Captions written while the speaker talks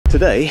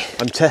Today,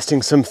 I'm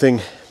testing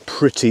something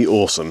pretty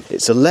awesome.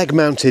 It's a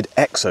leg-mounted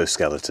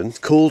exoskeleton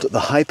called the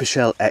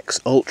Hypershell X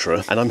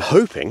Ultra, and I'm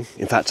hoping,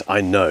 in fact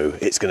I know,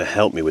 it's going to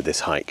help me with this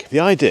hike. The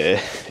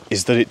idea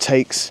is that it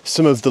takes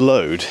some of the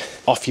load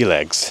off your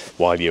legs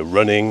while you're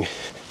running,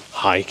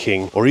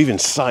 hiking, or even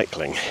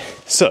cycling.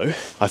 So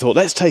I thought,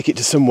 let's take it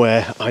to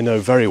somewhere I know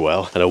very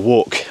well, and a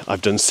walk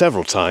I've done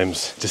several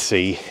times to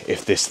see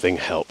if this thing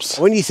helps.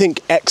 When you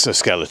think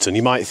exoskeleton,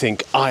 you might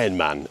think Iron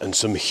Man and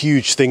some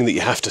huge thing that you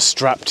have to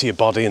strap to your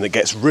body and that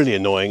gets really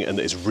annoying and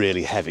that is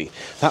really heavy.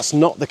 That's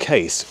not the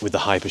case with the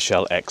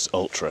Hypershell X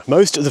Ultra.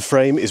 Most of the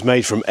frame is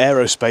made from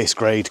aerospace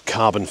grade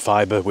carbon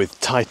fibre with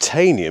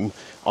titanium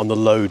on the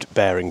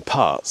load-bearing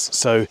parts,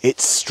 so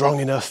it's strong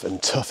enough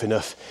and tough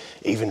enough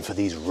even for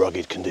these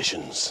rugged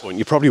conditions. And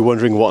you're probably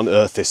wondering what on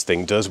earth this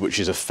thing does, which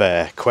is a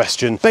fair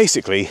question.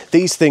 Basically,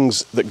 these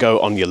things that go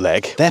on your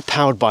leg, they're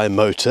powered by a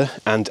motor,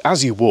 and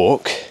as you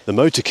walk, the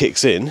motor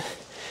kicks in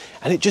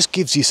and it just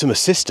gives you some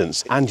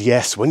assistance. And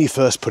yes, when you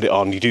first put it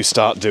on, you do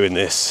start doing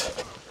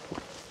this,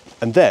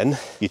 and then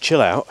you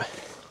chill out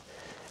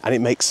and it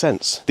makes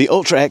sense. The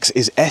Ultra X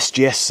is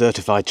SGS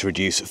certified to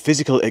reduce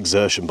physical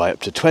exertion by up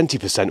to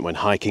 20% when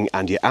hiking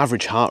and your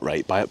average heart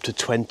rate by up to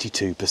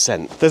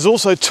 22%. There's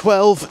also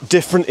 12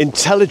 different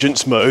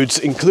intelligence modes,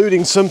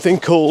 including something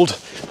called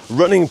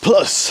Running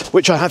Plus,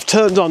 which I have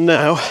turned on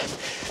now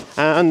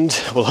and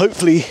will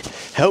hopefully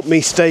help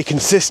me stay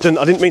consistent.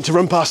 I didn't mean to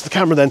run past the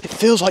camera then. It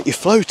feels like you're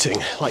floating,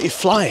 like you're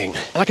flying.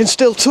 And I can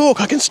still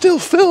talk, I can still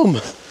film.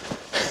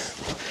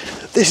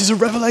 This is a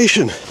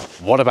revelation.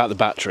 What about the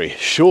battery?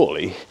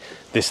 Surely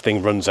this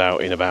thing runs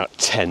out in about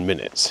 10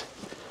 minutes.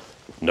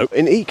 Nope.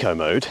 In eco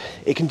mode,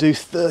 it can do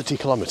 30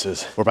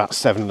 kilometers or about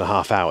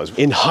 7.5 hours.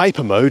 In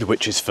hyper mode,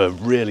 which is for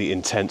really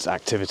intense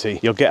activity,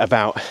 you'll get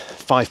about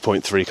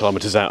 5.3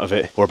 kilometers out of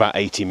it, or about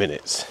 80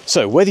 minutes.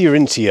 So whether you're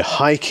into your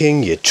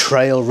hiking, your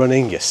trail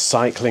running, your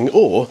cycling,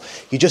 or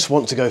you just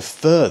want to go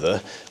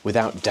further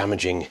without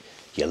damaging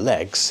your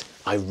legs,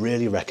 I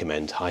really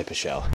recommend Hypershell.